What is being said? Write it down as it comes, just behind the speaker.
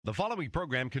The following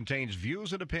program contains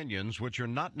views and opinions which are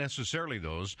not necessarily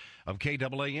those of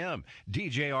KAAM,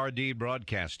 DJRD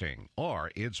Broadcasting, or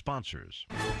its sponsors.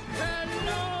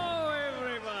 Hello,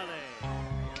 everybody.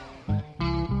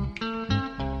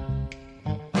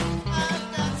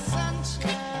 I've got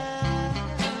sunshine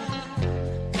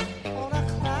on a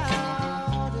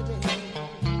cloudy day.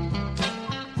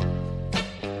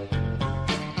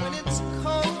 When it's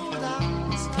cold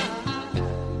outside,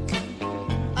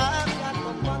 I've got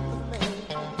the month of May.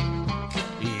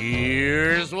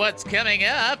 Here's what's coming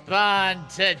up on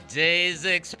today's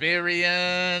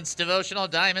experience. Devotional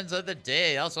Diamonds of the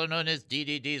Day, also known as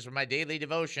DDDs, where my daily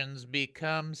devotions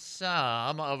become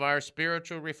some of our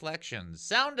spiritual reflections.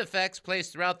 Sound effects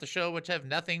placed throughout the show which have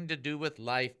nothing to do with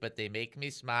life, but they make me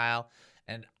smile.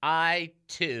 And I,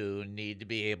 too, need to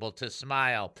be able to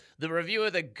smile. The review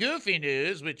of the goofy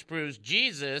news, which proves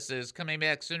Jesus is coming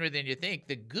back sooner than you think.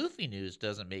 The goofy news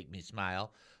doesn't make me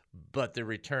smile, but the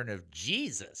return of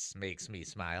Jesus makes me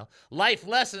smile. Life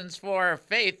lessons for our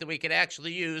faith that we could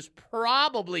actually use.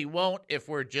 Probably won't if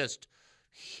we're just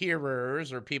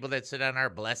hearers or people that sit on our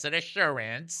blessed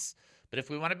assurance. But if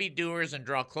we want to be doers and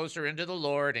draw closer into the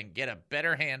Lord and get a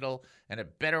better handle and a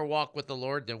better walk with the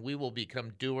Lord, then we will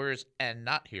become doers and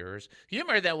not hearers.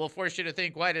 Humor that will force you to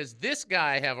think, why does this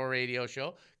guy have a radio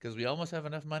show? Because we almost have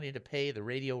enough money to pay the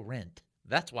radio rent.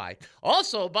 That's why.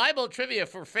 Also, Bible trivia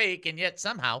for fake and yet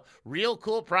somehow real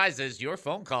cool prizes, your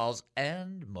phone calls,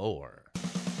 and more.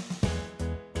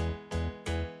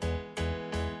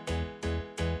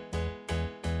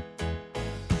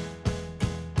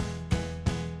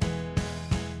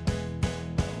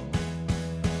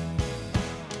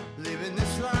 Living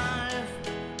this life,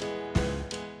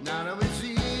 not always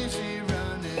easy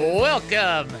running.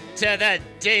 Welcome to the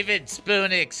David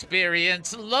Spoon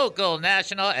Experience, local,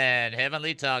 national, and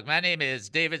heavenly talk. My name is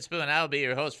David Spoon. I'll be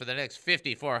your host for the next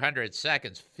 5,400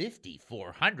 seconds.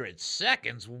 5,400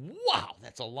 seconds? Wow,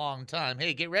 that's a long time.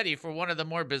 Hey, get ready for one of the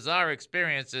more bizarre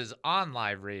experiences on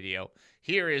live radio.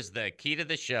 Here is the key to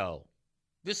the show.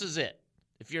 This is it.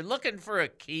 If you're looking for a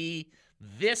key,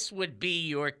 this would be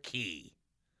your key.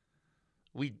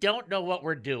 We don't know what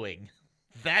we're doing.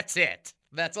 That's it.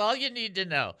 That's all you need to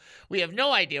know. We have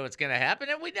no idea what's going to happen,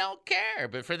 and we don't care.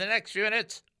 But for the next few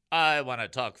minutes, I want to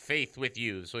talk faith with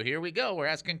you. So here we go. We're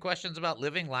asking questions about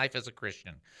living life as a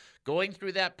Christian, going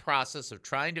through that process of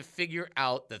trying to figure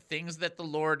out the things that the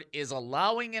Lord is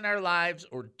allowing in our lives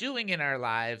or doing in our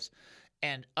lives,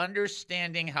 and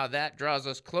understanding how that draws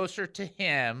us closer to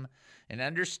Him, and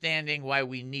understanding why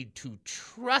we need to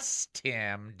trust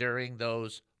Him during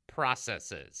those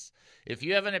processes. If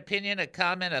you have an opinion, a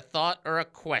comment, a thought, or a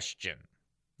question,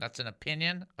 that's an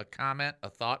opinion, a comment, a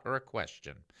thought, or a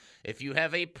question. If you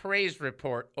have a praise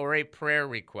report or a prayer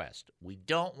request, we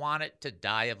don't want it to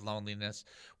die of loneliness.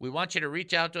 We want you to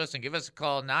reach out to us and give us a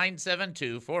call,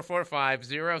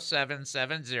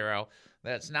 972-445-0770.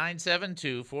 That's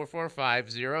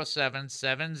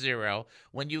 972-445-0770.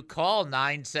 When you call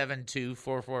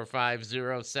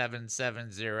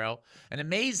 972-445-0770, an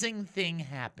amazing thing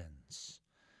happens.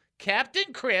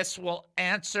 Captain Chris will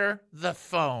answer the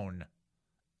phone,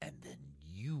 and then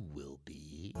you will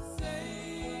be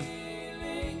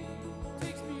Sailing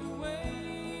takes me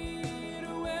away to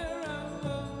where I'm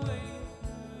away.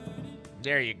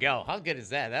 There you go. How good is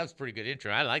that? That was a pretty good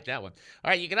intro. I like that one. All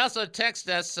right, you can also text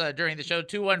us during the show,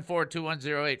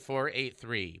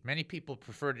 214-210-8483. Many people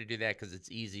prefer to do that because it's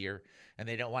easier, and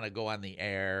they don't want to go on the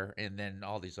air and then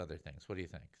all these other things. What do you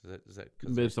think? Is that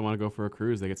They just don't want to go for a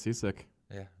cruise. They get seasick.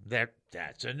 yeah,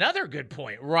 that's another good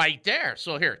point right there.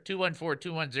 So here,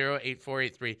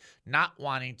 214-210-8483, not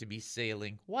wanting to be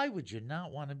sailing. Why would you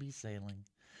not want to be sailing?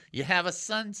 You have a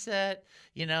sunset,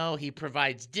 you know, he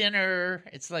provides dinner.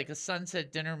 It's like a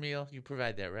sunset dinner meal. You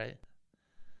provide that, right?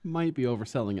 Might be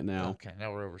overselling it now. Okay,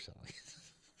 now we're overselling it.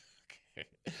 Okay.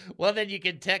 Well, then you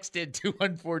can text in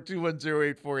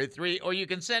 214-210-8483, or you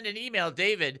can send an email,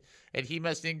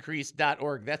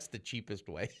 david@hemustincrease.org. That's the cheapest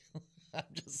way. I'm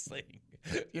just saying.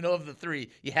 You know, of the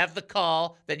three, you have the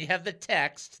call, then you have the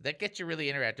text. That gets you really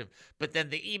interactive. But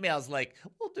then the email's like,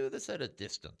 we'll do this at a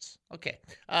distance. Okay.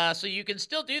 So you can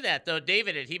still do that, though.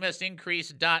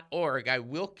 David@hemustincrease.org. I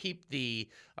will keep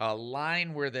the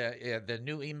line where the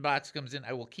new inbox comes in.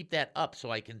 I will keep that up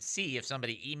so I can see if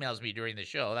somebody emails me during the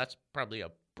show. That's probably a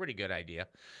pretty good idea.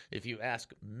 If you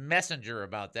ask Messenger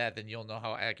about that, then you'll know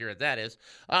how accurate that is.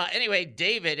 Anyway,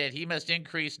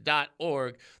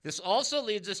 David@hemustincrease.org. This also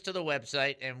leads us to the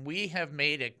website, and we have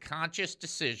made a conscious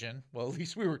decision, well, at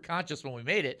least we were conscious when we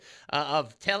made it,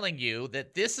 of telling you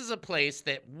that this is a place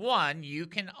that, one, you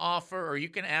can offer or you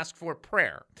can ask for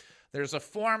prayer. There's a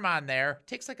form on there. It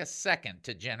takes like a second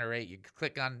to generate. You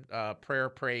click on prayer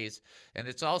praise, and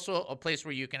it's also a place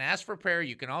where you can ask for prayer.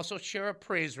 You can also share a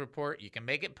praise report. You can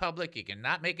make it public. You can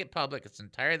not make it public. It's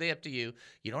entirely up to you.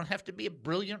 You don't have to be a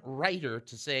brilliant writer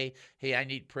to say, hey, I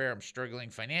need prayer. I'm struggling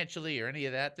financially or any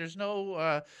of that. There's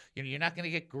no, you're not going to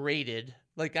get graded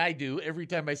like I do every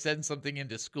time I send something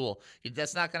into school.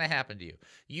 That's not going to happen to you.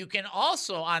 You can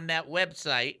also on that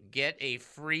website get a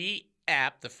free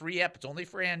app. The free app, it's only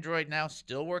for Android now.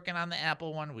 Still working on the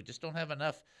Apple one. We just don't have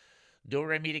enough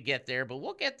do-re-mi to get there, but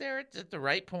we'll get there at the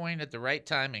right point, at the right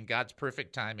time, in God's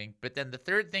perfect timing. But then the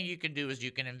third thing you can do is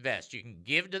you can invest. You can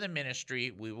give to the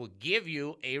ministry. We will give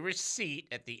you a receipt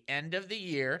at the end of the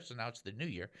year. So now it's the new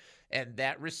year. And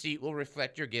that receipt will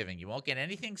reflect your giving. You won't get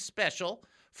anything special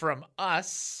from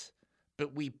us,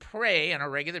 but we pray on a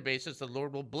regular basis the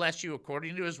Lord will bless you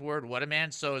according to his word. What a man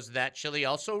sows, that shall he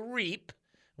also reap.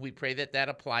 We pray that that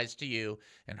applies to you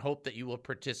and hope that you will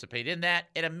participate in that.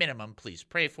 At a minimum, please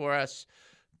pray for us.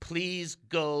 Please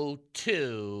go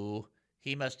to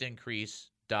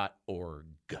hemustincrease.org.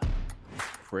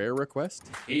 Prayer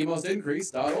request?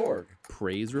 HeMustIncrease.org.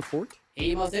 Praise report?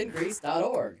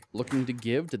 HeMustIncrease.org. Looking to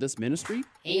give to this ministry?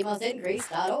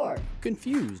 HeMustIncrease.org.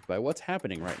 Confused by what's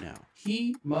happening right now?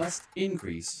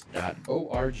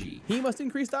 HeMustIncrease.org.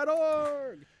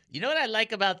 HeMustIncrease.org. You know what I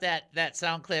like about that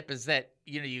sound clip is that,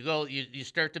 you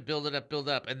start to build it up,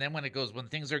 and then when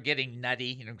things are getting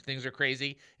nutty, things are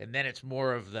crazy, and then it's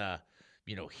more of the,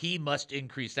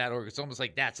 HeMustIncrease.org. It's almost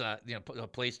like that's a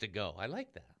place to go. I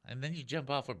like that. And then you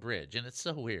jump off a bridge, and it's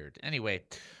so weird. Anyway,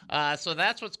 so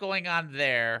that's what's going on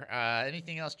there.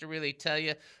 Anything else to really tell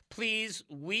you? Please,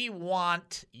 we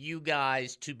want you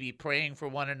guys to be praying for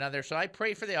one another. So I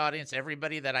pray for the audience,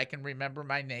 everybody that I can remember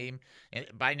by name,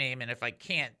 and if I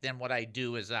can't, then what I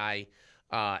do is I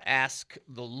ask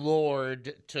the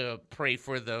Lord to pray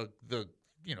for the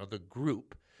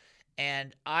group.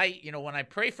 And when I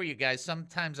pray for you guys,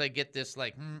 sometimes I get this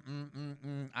like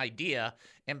idea.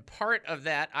 And part of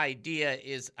that idea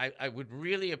is I would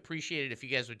really appreciate it if you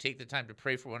guys would take the time to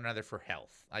pray for one another for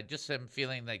health. I just am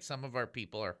feeling like some of our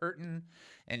people are hurting.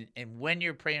 And when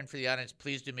you're praying for the audience,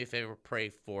 please do me a favor, pray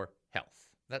for health.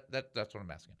 That's what I'm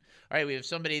asking. All right, we have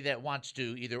somebody that wants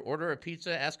to either order a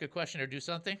pizza, ask a question, or do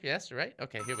something. Yes, right?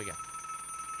 Okay, here we go.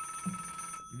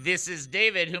 This is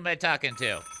David. Who am I talking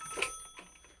to?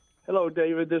 Hello,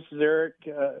 David. This is Eric.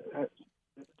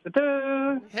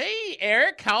 Hey,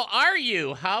 Eric. How are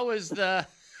you? How is the...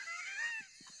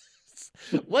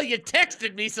 Well, you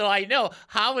texted me, so I know.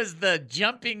 How is the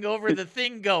jumping over the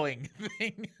thing going?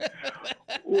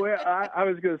 Well, I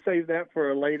was going to save that for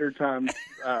a later time.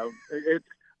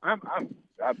 I'm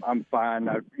fine.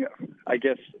 I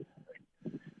guess.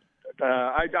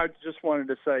 I just wanted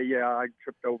to say, I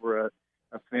tripped over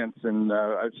a fence and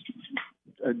a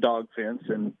dog fence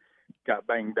and got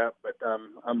banged up, but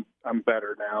I'm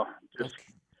better now.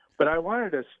 But I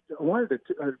wanted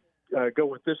to go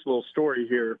with this little story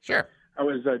here. Sure. I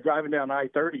was driving down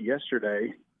I-30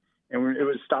 yesterday, and it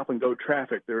was stop and go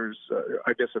traffic. There's,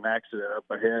 I guess, an accident up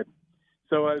ahead.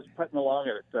 So I was putting along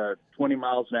at 20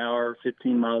 miles an hour,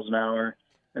 15 miles an hour,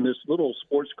 and this little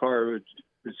sports car would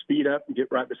speed up and get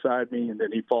right beside me, and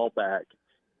then he'd fall back.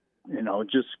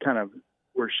 Just kind of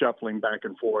we're shuffling back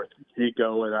and forth. He'd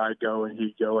go and I'd go, and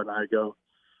he'd go and I go.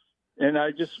 And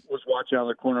I just was watching out of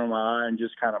the corner of my eye and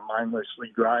just kind of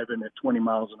mindlessly driving at 20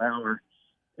 miles an hour.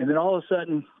 And then all of a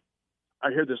sudden, I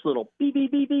hear this little beep,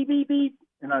 beep, beep, beep, beep, beep.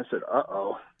 And I said,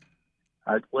 uh-oh,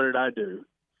 what did I do?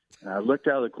 And I looked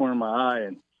out of the corner of my eye,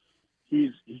 and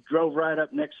he drove right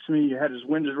up next to me. He had his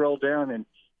windows rolled down, and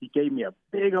he gave me a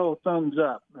big old thumbs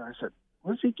up. And I said,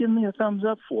 what's he giving me a thumbs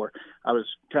up for? I was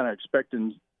kind of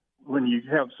expecting, when you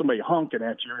have somebody honking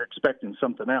at you, you're expecting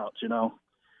something else, And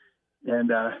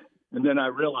then I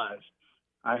realized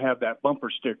I have that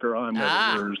bumper sticker on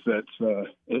yours that's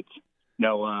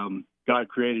God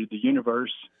created the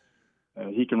universe.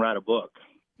 He can write a book.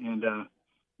 And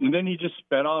then he just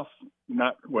sped off.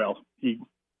 He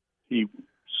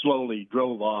slowly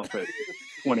drove off at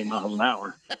 20 miles an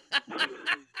hour.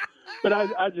 But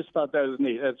I just thought that was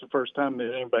neat. That's the first time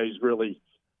that anybody's really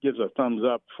gives a thumbs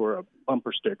up for a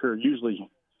bumper sticker. Usually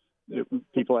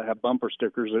people that have bumper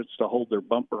stickers, it's to hold their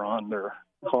bumper on their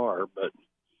car. But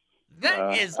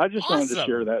that is I just awesome. wanted to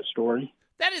share that story.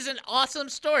 That is an awesome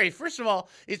story. First of all,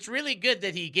 it's really good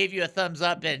that he gave you a thumbs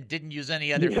up and didn't use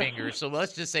any other fingers. So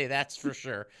let's just say that's for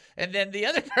sure. And then the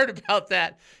other part about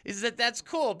that is that that's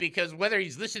cool because whether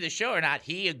he's listening to the show or not,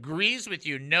 he agrees with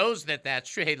you, knows that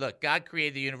that's true. Hey, look, God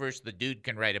created the universe. The dude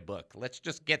can write a book. Let's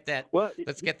just get that.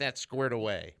 Let's get that squared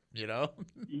away. you know?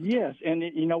 Yes, and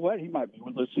you know what? He might be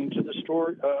listening to the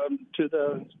store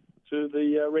to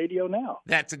the radio now.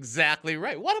 That's exactly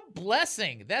right. What a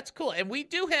blessing. That's cool. And we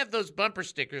do have those bumper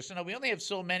stickers. So, no, we only have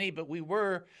so many, but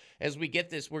as we get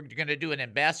this, we're going to do an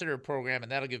ambassador program,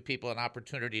 and that'll give people an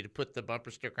opportunity to put the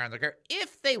bumper sticker on their car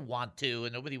if they want to,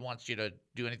 and nobody wants you to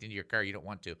do anything to your car you don't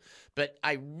want to. But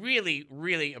I really,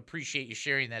 really appreciate you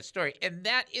sharing that story. And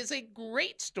that is a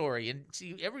great story. And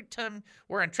see, every time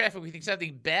we're on traffic, we think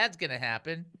something bad's going to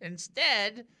happen.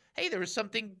 Instead, hey, there was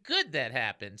something good that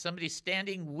happened. Somebody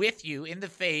standing with you in the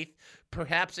faith,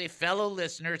 perhaps a fellow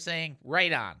listener saying,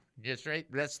 right on. Just right.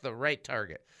 That's the right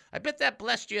target. I bet that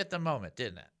blessed you at the moment,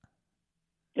 didn't it?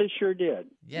 It sure did.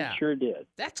 Yeah. It sure did.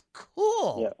 That's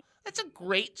cool. Yeah. That's a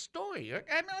great story.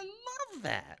 I mean, I love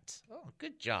that. Oh,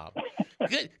 good job.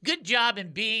 Good job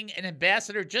in being an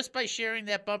ambassador just by sharing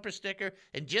that bumper sticker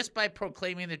and just by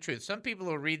proclaiming the truth. Some people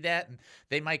will read that and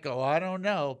they might go, I don't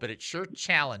know, but it sure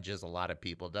challenges a lot of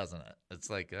people, doesn't it? It's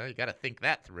like, you got to think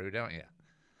that through, don't you?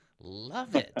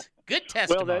 Love it. Good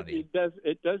testimony. Well,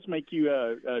 it does make you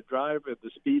drive at the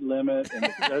speed limit, and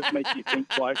it does make you think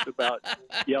twice about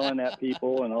yelling at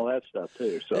people and all that stuff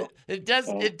too. So it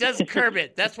does curb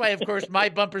it. That's why, of course, my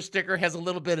bumper sticker has a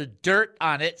little bit of dirt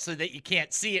on it so that you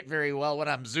can't see it very well when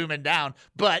I'm zooming down.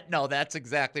 But no, that's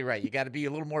exactly right. You got to be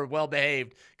a little more well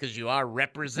behaved because you are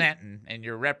representing, and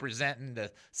you're representing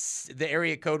the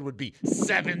area code would be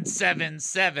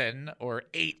 777 or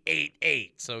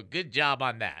 888. So good job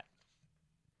on that.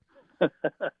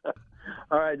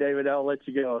 All right, David, I'll let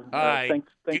you go. All right.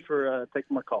 Thanks for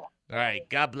taking my call. All right.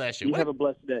 God bless you. You have a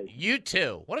blessed day. You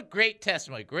too. What a great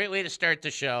testimony. Great way to start the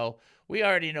show. We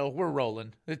already know we're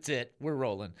rolling. That's it. We're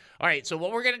rolling. All right. So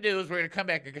what we're going to do is we're going to come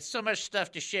back. I've got so much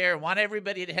stuff to share. I want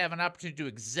everybody to have an opportunity to do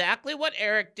exactly what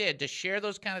Eric did, to share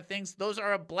those kind of things. Those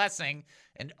are a blessing.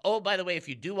 And, oh, by the way, if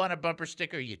you do want a bumper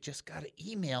sticker, you just got to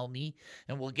email me,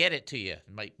 and we'll get it to you. It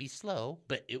might be slow,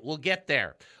 but it will get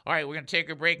there. All right, we're going to take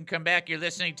a break and come back. You're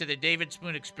listening to the David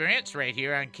Spoon Experience right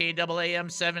here on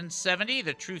KAAM 770,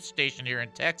 the truth station here in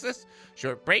Texas.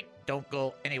 Short break. Don't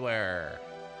go anywhere.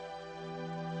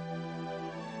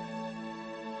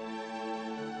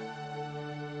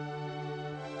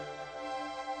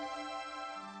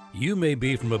 You may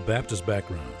be from a Baptist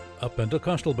background, a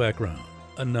Pentecostal background,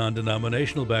 a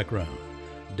non-denominational background.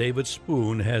 David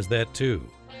Spoon has that too.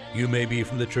 You may be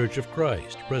from the Church of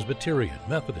Christ, Presbyterian,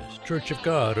 Methodist, Church of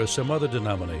God, or some other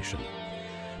denomination.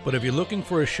 But if you're looking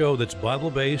for a show that's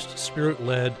Bible-based,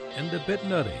 Spirit-led, and a bit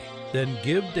nutty, then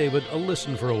give David a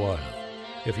listen for a while.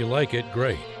 If you like it,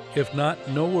 great. If not,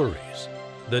 no worries.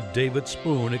 The David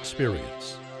Spoon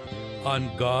Experience.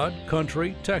 On God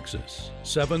Country, Texas,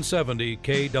 770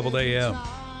 KAAM.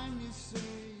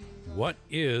 What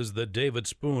is the David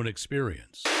Spoon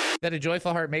Experience? That a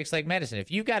joyful heart makes like medicine.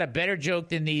 If you got a better joke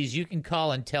than these, you can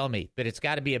call and tell me, but it's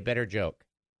got to be a better joke.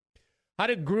 How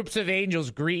do groups of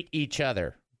angels greet each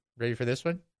other? Ready for this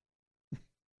one?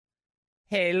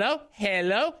 Halo,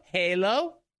 halo,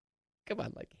 halo. Come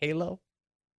on, like halo.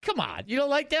 Come on, you don't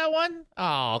like that one?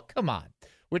 Oh, come on.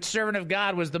 Which servant of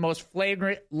God was the most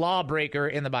flagrant lawbreaker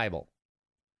in the Bible?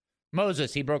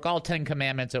 Moses. He broke all 10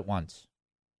 commandments at once.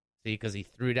 See, because he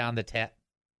threw down the tent.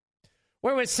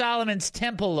 Where was Solomon's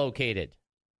temple located?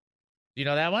 Do you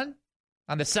know that one?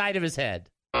 On the side of his head.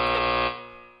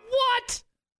 What?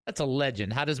 That's a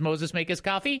legend. How does Moses make his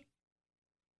coffee?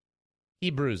 He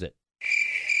brews it.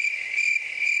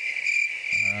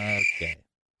 Okay.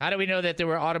 How do we know that there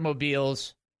were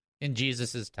automobiles in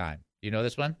Jesus' time? Do you know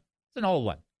this one? It's an old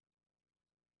one.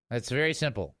 It's very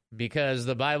simple. Because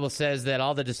the Bible says that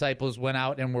all the disciples went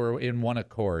out and were in one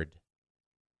accord.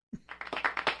 Okay.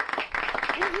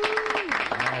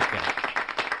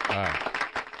 All right.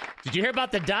 Did you hear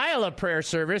about the dial-a-prayer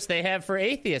service they have for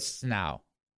atheists now?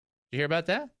 Did you hear about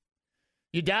that?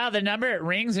 You dial the number, it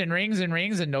rings and rings and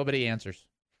rings, and nobody answers.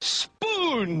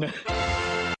 Spoon!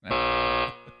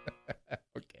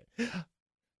 Okay.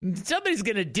 Somebody's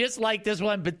going to dislike this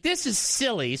one, but this is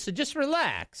silly, so just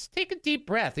relax. Take a deep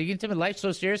breath. Are you taking life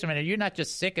so serious? I mean, are you not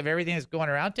just sick of everything that's going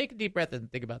around? Take a deep breath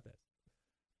and think about this.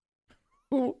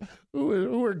 Who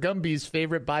are Gumby's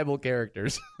favorite Bible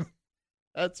characters?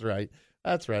 That's right.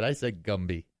 That's right. I said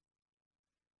Gumby.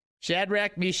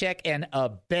 Shadrach, Meshach, and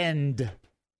Abednego.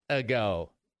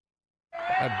 Abednego.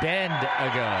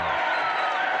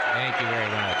 Thank you very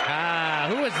much.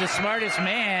 Who was the smartest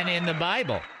man in the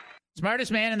Bible?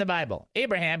 Smartest man in the Bible.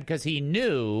 Abraham, because he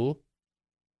knew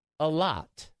a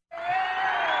lot.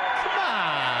 Come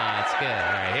on. That's good.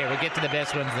 All right, here, we'll get to the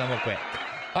best ones, then we'll quit.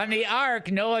 On the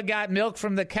ark, Noah got milk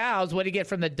from the cows. What did he get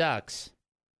from the ducks?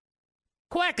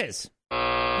 Quackers.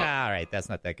 All right, that's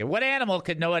not that good. What animal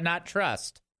could Noah not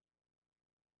trust?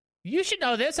 You should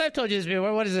know this. I've told you this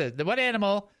before. What is it? What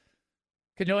animal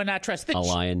could Noah not trust? A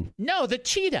lion. No, the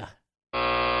cheetah.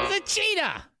 The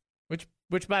cheetah.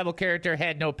 Which Bible character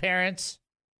had no parents?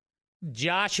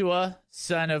 Joshua,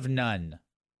 son of Nun.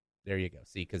 There you go.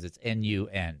 See, because it's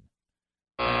N-U-N.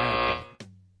 Okay.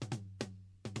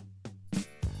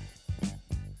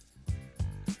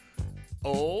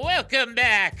 Welcome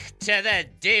back to the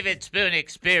David Spoon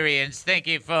Experience. Thank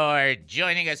you for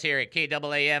joining us here at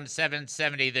KAAM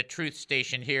 770, the Truth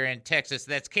Station here in Texas.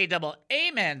 That's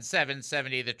KAAM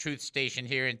 770, the Truth Station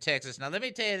here in Texas. Now, let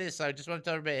me tell you this. I just want to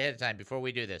tell everybody ahead of time before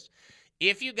we do this.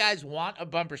 If you guys want a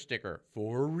bumper sticker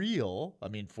for real,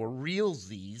 for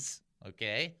realsies,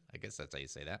 okay? I guess that's how you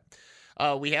say that.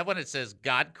 We have one that says,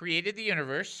 God created the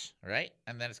universe, right?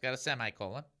 And then it's got a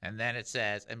semicolon. And then it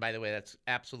says, and by the way, that's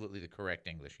absolutely the correct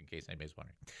English in case anybody's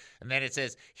wondering. And then it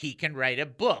says, he can write a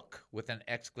book with an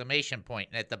exclamation point.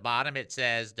 And at the bottom it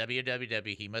says,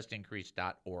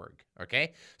 www.hemustincrease.org,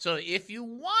 okay? So if you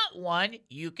want one,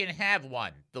 you can have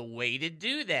one. The way to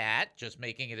do that, just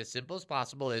making it as simple as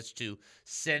possible, is to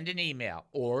send an email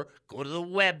or go to the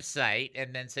website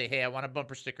and then say, hey, I want a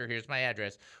bumper sticker. Here's my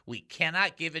address. We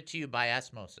cannot give it to you by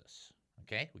osmosis,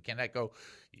 okay? We cannot go,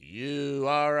 you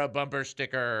are a bumper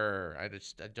sticker. I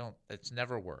don't, it's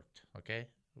never worked, okay?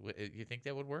 You think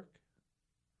that would work?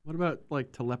 What about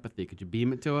like telepathy? Could you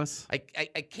beam it to us? I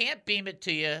can't beam it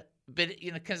to you, but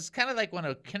because it's kind of like when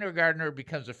a kindergartner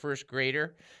becomes a first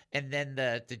grader and then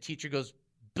the teacher goes,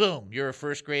 boom, you're a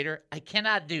first grader. I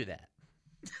cannot do that.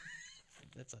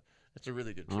 That's a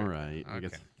really good trick. All right. I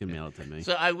guess you can mail it to me.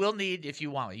 So I will need, if you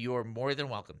want, you are more than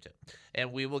welcome to.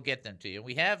 And we will get them to you.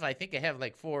 We have, I think I have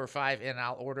like 4 or 5, and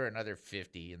I'll order another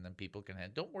 50, and then people can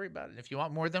have. Don't worry about it. If you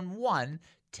want more than one,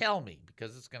 tell me,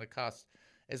 because it's going to cost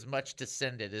as much to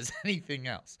send it as anything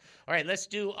else. All right, let's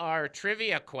do our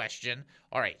trivia question.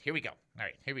 All right, here we go.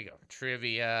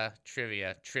 Trivia.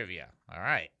 All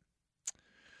right.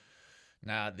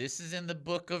 Now, this is in the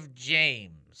book of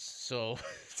James, so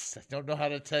I don't know how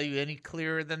to tell you any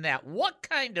clearer than that. What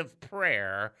kind of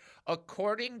prayer,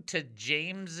 according to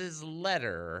James's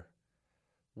letter,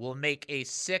 will make a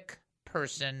sick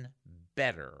person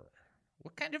better?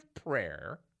 What kind of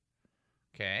prayer,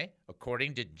 okay,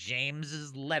 according to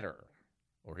James's letter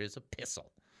or his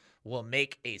epistle, will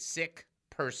make a sick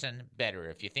person better?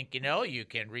 If you think you know, you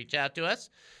can reach out to us.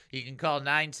 You can call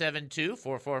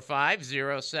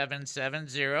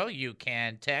 972-445-0770. You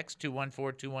can text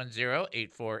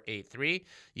 214-210-8483.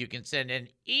 You can send an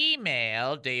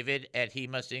email,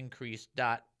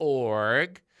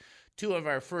 david@hemustincrease.org. 2 of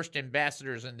our first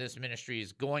ambassadors in this ministry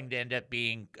is going to end up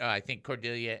being, I think,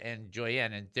 Cordelia and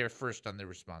Joyanne, and they're first on the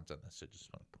response on this, so just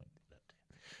want to point that out.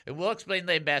 And we'll explain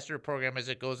the ambassador program as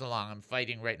it goes along. I'm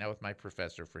fighting right now with my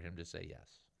professor for him to say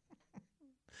yes.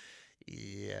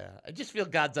 Yeah, I just feel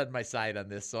God's on my side on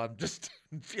this, so I'm just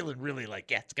feeling really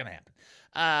like, yeah, it's going to happen.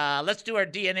 Let's do our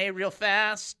DNA real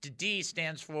fast. D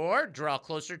stands for draw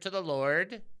closer to the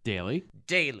Lord. Daily.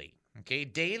 Daily. Okay,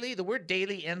 daily. The word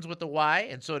daily ends with a Y,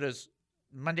 and so does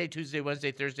Monday, Tuesday,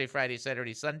 Wednesday, Thursday, Friday,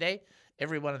 Saturday, Sunday.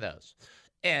 Every one of those.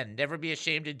 N, never be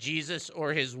ashamed of Jesus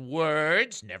or his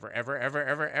words. Never, ever, ever,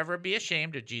 ever, ever be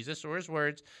ashamed of Jesus or his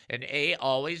words. And A,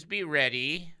 always be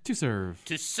ready. To serve.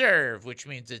 To serve, which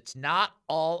means it's not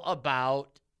all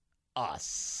about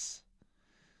us.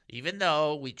 Even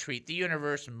though we treat the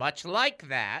universe much like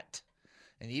that,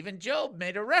 and even Job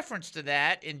made a reference to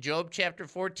that in Job chapter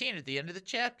 14 at the end of the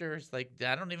chapter. It's like,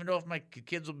 I don't even know if my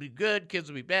kids will be good, kids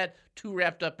will be bad, too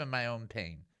wrapped up in my own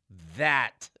pain.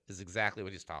 That is exactly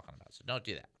what he's talking about. So don't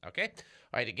do that, okay?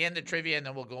 All right, again, the trivia, and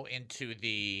then we'll go into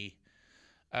the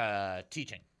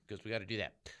teaching, because we got to do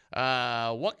that.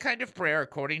 What kind of prayer,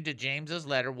 according to James's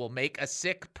letter, will make a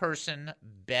sick person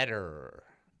better?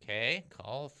 Okay,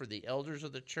 call for the elders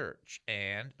of the church.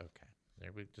 And, okay,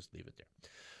 there we just leave it there.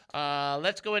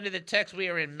 Let's go into the text. We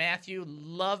are in Matthew.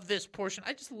 Love this portion.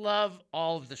 I just love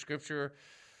all of the scripture.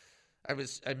 I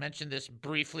mentioned this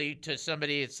briefly to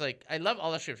somebody. It's like, I love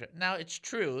all the scripture. Now, it's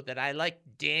true that I like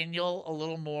Daniel a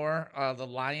little more. The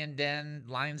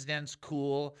Lion's Den's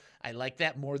cool. I like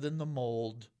that more than the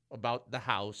mold about the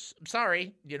house. I'm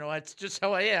sorry. It's just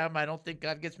how I am. I don't think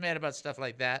God gets mad about stuff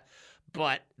like that.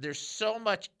 But there's so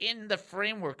much in the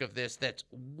framework of this that's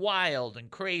wild and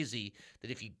crazy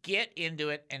that if you get into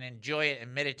it and enjoy it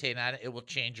and meditate on it, it will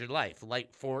change your life.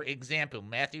 Like, for example,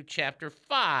 Matthew chapter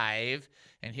 5,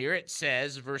 and here it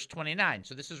says, verse 29.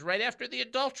 So this is right after the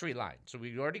adultery line. So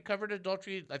we already covered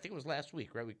adultery. I think it was last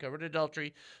week, right? We covered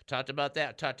adultery, talked about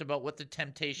that, talked about what the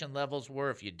temptation levels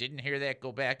were. If you didn't hear that,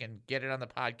 go back and get it on the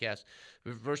podcast.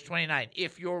 Verse 29,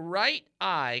 if your right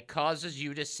eye causes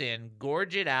you to sin,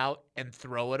 gorge it out and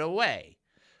throw it away.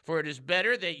 For it is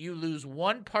better that you lose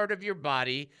one part of your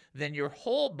body than your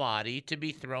whole body to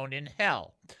be thrown in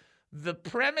hell. The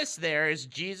premise there is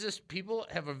people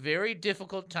have a very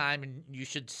difficult time, and you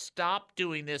should stop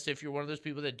doing this if you're one of those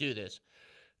people that do this.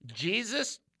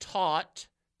 Jesus taught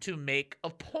to make a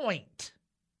point,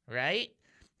 right?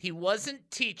 He wasn't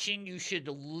teaching you should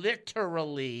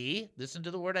literally, listen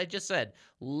to the word I just said,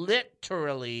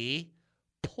 literally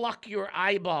pluck your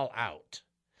eyeball out.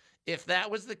 If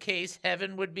that was the case,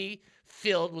 heaven would be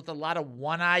filled with a lot of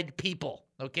one-eyed people.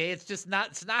 Okay, it's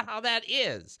not how that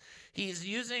is. He's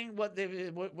using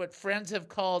what friends have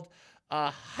called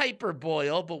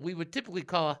hyperboil, but we would typically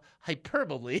call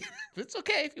hyperbole. It's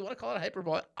okay if you want to call it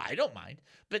hyperbole. I don't mind.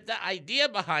 But the idea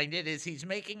behind it is he's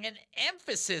making an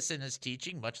emphasis in his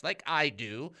teaching, much like I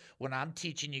do when I'm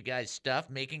teaching you guys stuff,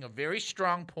 making a very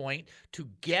strong point to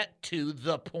get to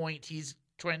the point he's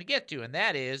trying to get to, and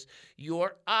that is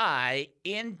your eye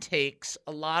intakes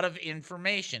a lot of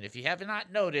information. If you have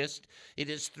not noticed, it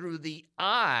is through the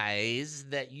eyes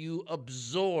that you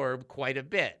absorb quite a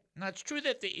bit. Now, it's true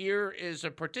that the ear is a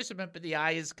participant, but the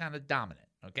eye is kind of dominant,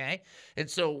 okay? And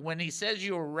so when he says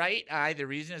your right eye, the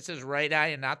reason it says right eye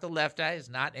and not the left eye is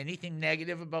not anything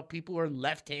negative about people who are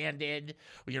left-handed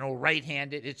or,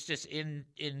 right-handed. It's just in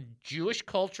Jewish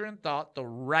culture and thought, the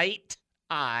right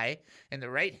eye and the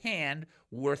right hand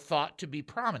were thought to be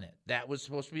prominent. That was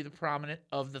supposed to be the prominent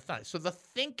of the thigh. So the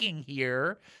thinking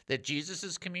here that Jesus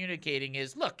is communicating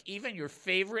is, look, even your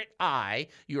favorite eye,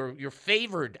 your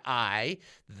favored eye,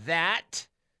 that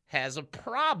has a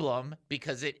problem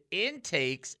because it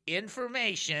intakes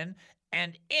information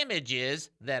and images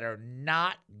that are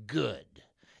not good.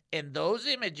 And those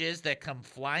images that come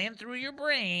flying through your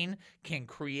brain can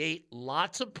create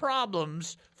lots of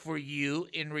problems for you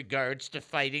in regards to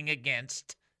fighting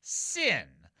against sin.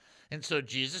 And so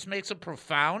Jesus makes a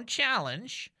profound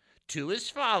challenge to his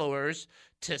followers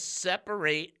to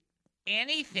separate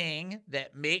anything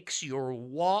that makes your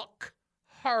walk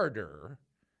harder,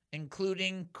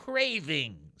 including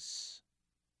cravings.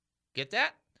 Get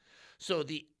that? So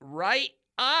the right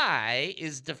eye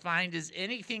is defined as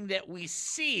anything that we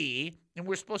see, and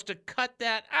we're supposed to cut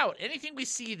that out. Anything we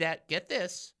see that, get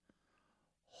this,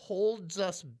 holds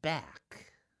us back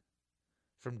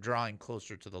from drawing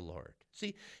closer to the Lord.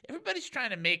 See, everybody's trying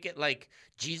to make it like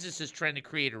Jesus is trying to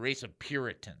create a race of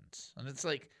Puritans. And it's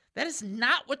like, that is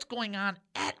not what's going on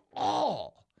at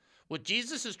all. What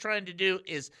Jesus is trying to do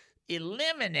is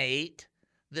eliminate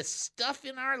the stuff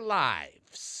in our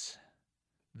lives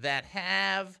that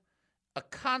have a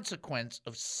consequence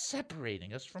of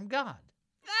separating us from God.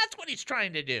 That's what he's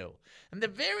trying to do. And the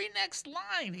very next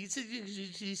line, he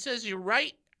says your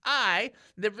right eye.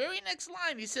 The very next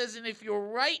line, he says, and if your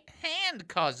right hand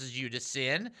causes you to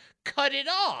sin, cut it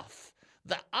off.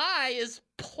 The eye is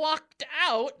plucked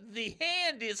out. The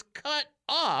hand is cut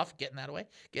off. Getting that away?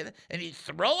 Get it? And you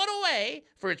throw it away,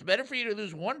 for it's better for you to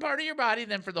lose one part of your body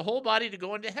than for the whole body to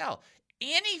go into hell.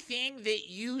 Anything that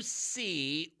you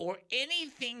see or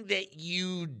anything that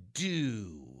you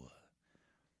do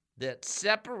that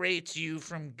separates you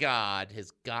from God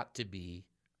has got to be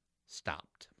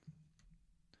stopped.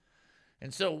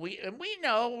 And so we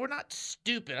know we're not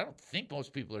stupid. I don't think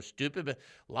most people are stupid, but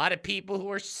a lot of people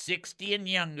who are 60 and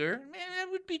younger, that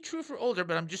would be true for older,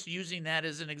 but I'm just using that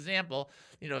as an example,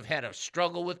 have had a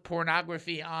struggle with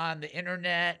pornography on the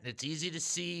internet, and it's easy to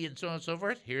see, and so on and so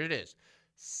forth. Here it is.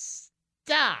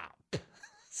 Stop.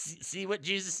 See what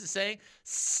Jesus is saying?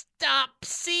 Stop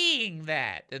seeing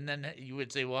that. And then you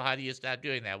would say, well, how do you stop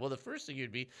doing that? Well, the first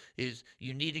thing is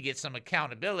you need to get some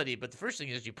accountability. But the first thing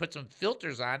is you put some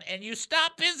filters on and you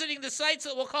stop visiting the sites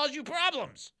that will cause you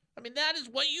problems. I mean, that is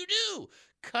what you do.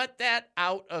 Cut that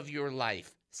out of your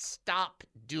life. Stop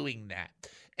doing that.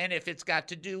 And if it's got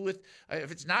to do with,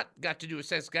 if it's not got to do with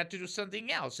sex, it's got to do with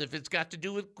something else. If it's got to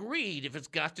do with greed, if it's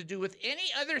got to do with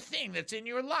any other thing that's in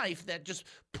your life that just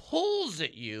pulls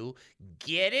at you,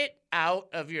 get it out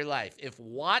of your life. If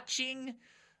watching,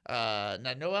 now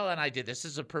Noel and I did this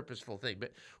is a purposeful thing,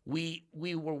 but we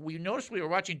noticed we were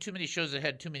watching too many shows that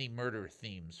had too many murder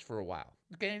themes for a while.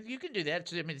 Okay, you can do that.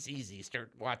 I mean, it's easy. You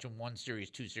start watching 1 series,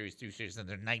 2 series, 3 series, and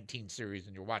there are 19 series,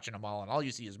 and you're watching them all, and all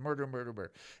you see is murder, murder,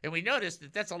 murder. And we noticed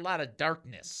that that's a lot of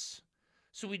darkness.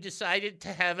 So we decided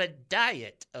to have a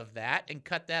diet of that and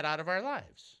cut that out of our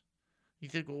lives. You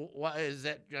think, well, why is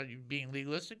that? Are you being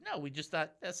legalistic? No, we just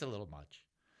thought that's a little much.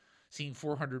 Seeing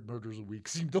 400 murders a week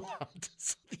seemed a lot.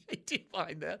 So the idea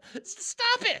behind that is to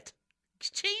stop it.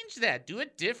 Change that. Do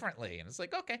it differently. And it's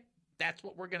like, okay, that's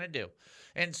what we're going to do.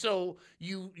 And so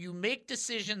you make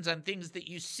decisions on things that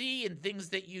you see and things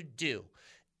that you do.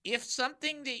 If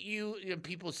something that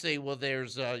people say, well,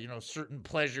 there's, certain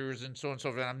pleasures and so on and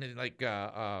so forth. I mean, like,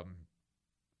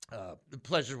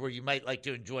 pleasures where you might like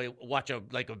to watch a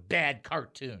bad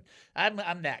cartoon.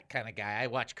 I'm that kind of guy. I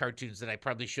watch cartoons that I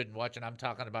probably shouldn't watch, and I'm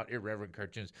talking about irreverent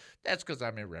cartoons. That's because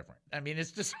I'm irreverent. I mean,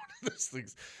 it's just one of those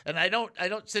things. And I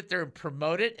don't sit there and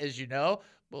promote it, as you know.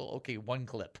 Well, okay, one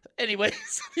clip.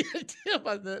 Anyways, the idea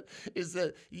about that is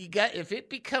that if it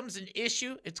becomes an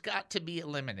issue, it's got to be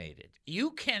eliminated.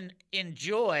 You can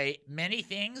enjoy many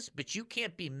things, but you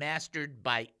can't be mastered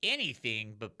by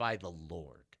anything but by the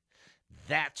Lord.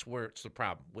 That's where it's the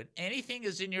problem. When anything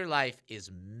is in your life is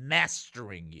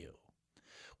mastering you,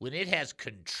 when it has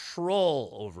control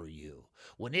over you,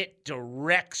 when it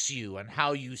directs you on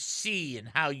how you see and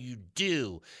how you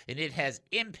do, and it has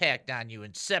impact on you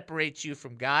and separates you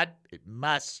from God, it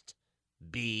must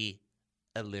be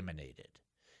eliminated.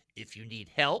 If you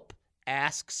need help,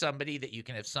 ask somebody that you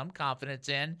can have some confidence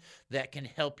in that can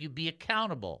help you be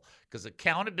accountable. Because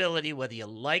accountability, whether you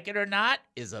like it or not,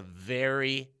 is a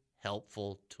very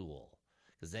helpful tool.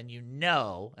 Because then you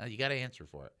got to answer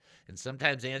for it. And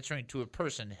sometimes answering to a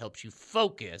person helps you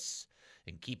focus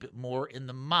and keep it more in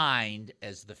the mind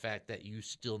as the fact that you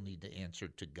still need to answer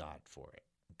to God for it.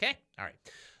 Okay? All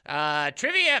right.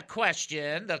 Trivia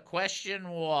question. The question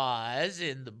was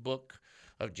in the book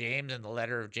of James, in the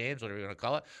letter of James, whatever you want to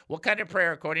call it. What kind of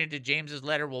prayer, according to James's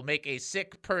letter, will make a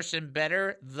sick person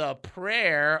better? The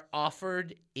prayer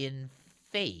offered in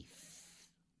faith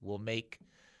will make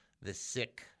the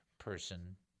sick person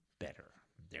better.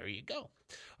 There you go.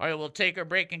 All right, we'll take our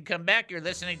break and come back. You're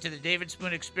listening to the David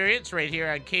Spoon Experience right here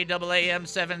on KAAM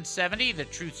 770, the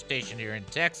truth station here in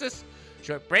Texas.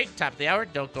 Short break, top of the hour.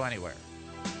 Don't go anywhere.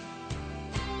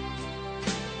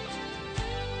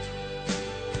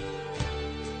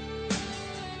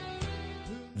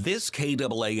 This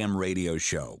KAAM radio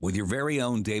show with your very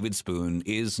own David Spoon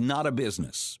is not a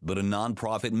business, but a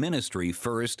nonprofit ministry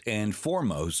first and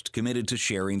foremost committed to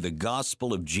sharing the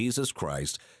gospel of Jesus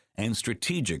Christ and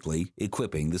strategically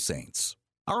equipping the saints.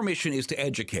 Our mission is to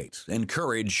educate,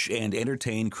 encourage, and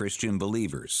entertain Christian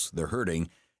believers, the hurting,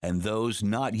 and those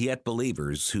not yet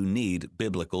believers who need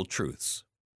biblical truths.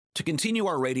 To continue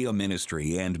our radio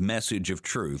ministry and message of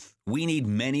truth, we need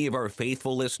many of our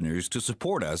faithful listeners to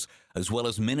support us, as well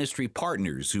as ministry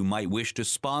partners who might wish to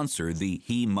sponsor the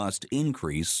He Must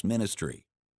Increase ministry.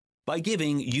 By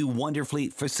giving, you wonderfully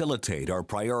facilitate our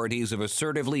priorities of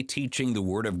assertively teaching the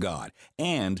Word of God,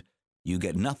 and you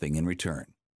get nothing in return.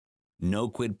 No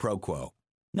quid pro quo.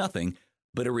 Nothing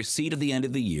but a receipt at the end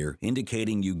of the year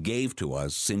indicating you gave to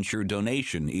us, since your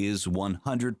donation is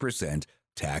 100%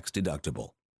 tax deductible.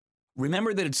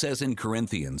 Remember that it says in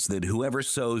Corinthians that whoever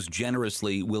sows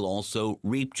generously will also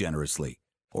reap generously.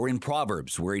 Or in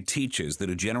Proverbs, where it teaches that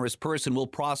a generous person will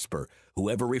prosper.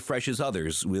 Whoever refreshes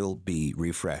others will be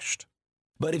refreshed.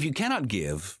 But if you cannot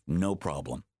give, no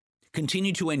problem.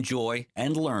 Continue to enjoy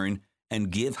and learn and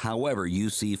give however you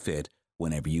see fit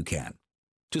whenever you can.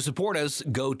 To support us,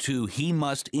 go to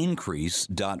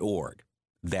HeMustIncrease.org.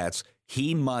 That's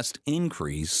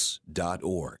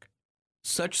HeMustIncrease.org.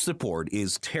 Such support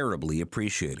is terribly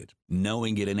appreciated,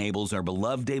 knowing it enables our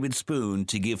beloved David Spoon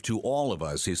to give to all of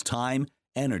us his time,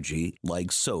 energy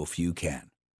like so few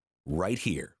can. Right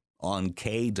here on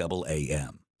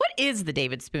KAAM. What is the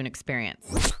David Spoon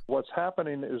Experience? What's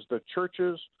happening is the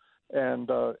churches and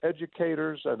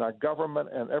educators and our government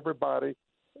and everybody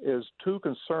is too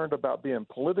concerned about being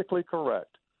politically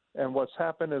correct. And what's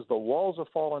happened is the walls are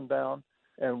falling down,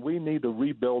 and we need to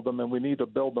rebuild them, and we need to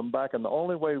build them back. And the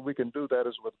only way we can do that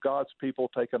is with God's people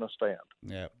taking a stand.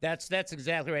 Yeah, that's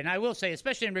exactly right. And I will say,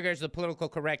 especially in regards to the political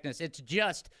correctness, it's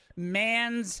just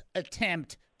man's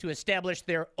attempt to establish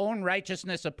their own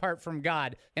righteousness apart from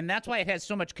God. And that's why it has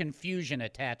so much confusion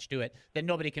attached to it that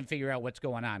nobody can figure out what's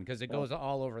going on, because it goes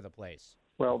all over the place.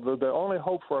 Well, the only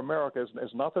hope for America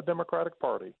is not the Democratic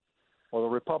Party or the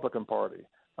Republican Party.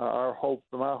 My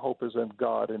hope is in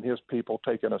God and his people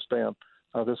taking a stand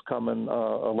this coming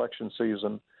election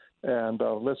season. And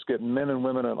let's get men and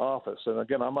women in office. And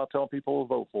again, I'm not telling people to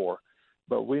vote for,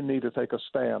 but we need to take a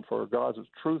stand for God's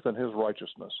truth and his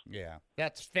righteousness. Yeah,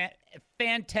 that's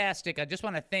fantastic. I just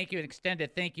want to thank you and extend a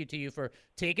thank you to you for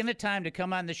taking the time to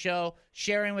come on the show,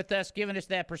 sharing with us, giving us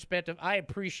that perspective. I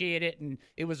appreciate it, and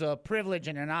it was a privilege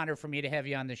and an honor for me to have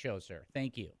you on the show, sir.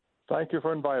 Thank you. Thank you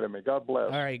for inviting me. God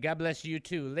bless. All right, God bless you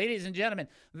too. Ladies and gentlemen,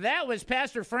 that was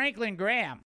Pastor Franklin Graham.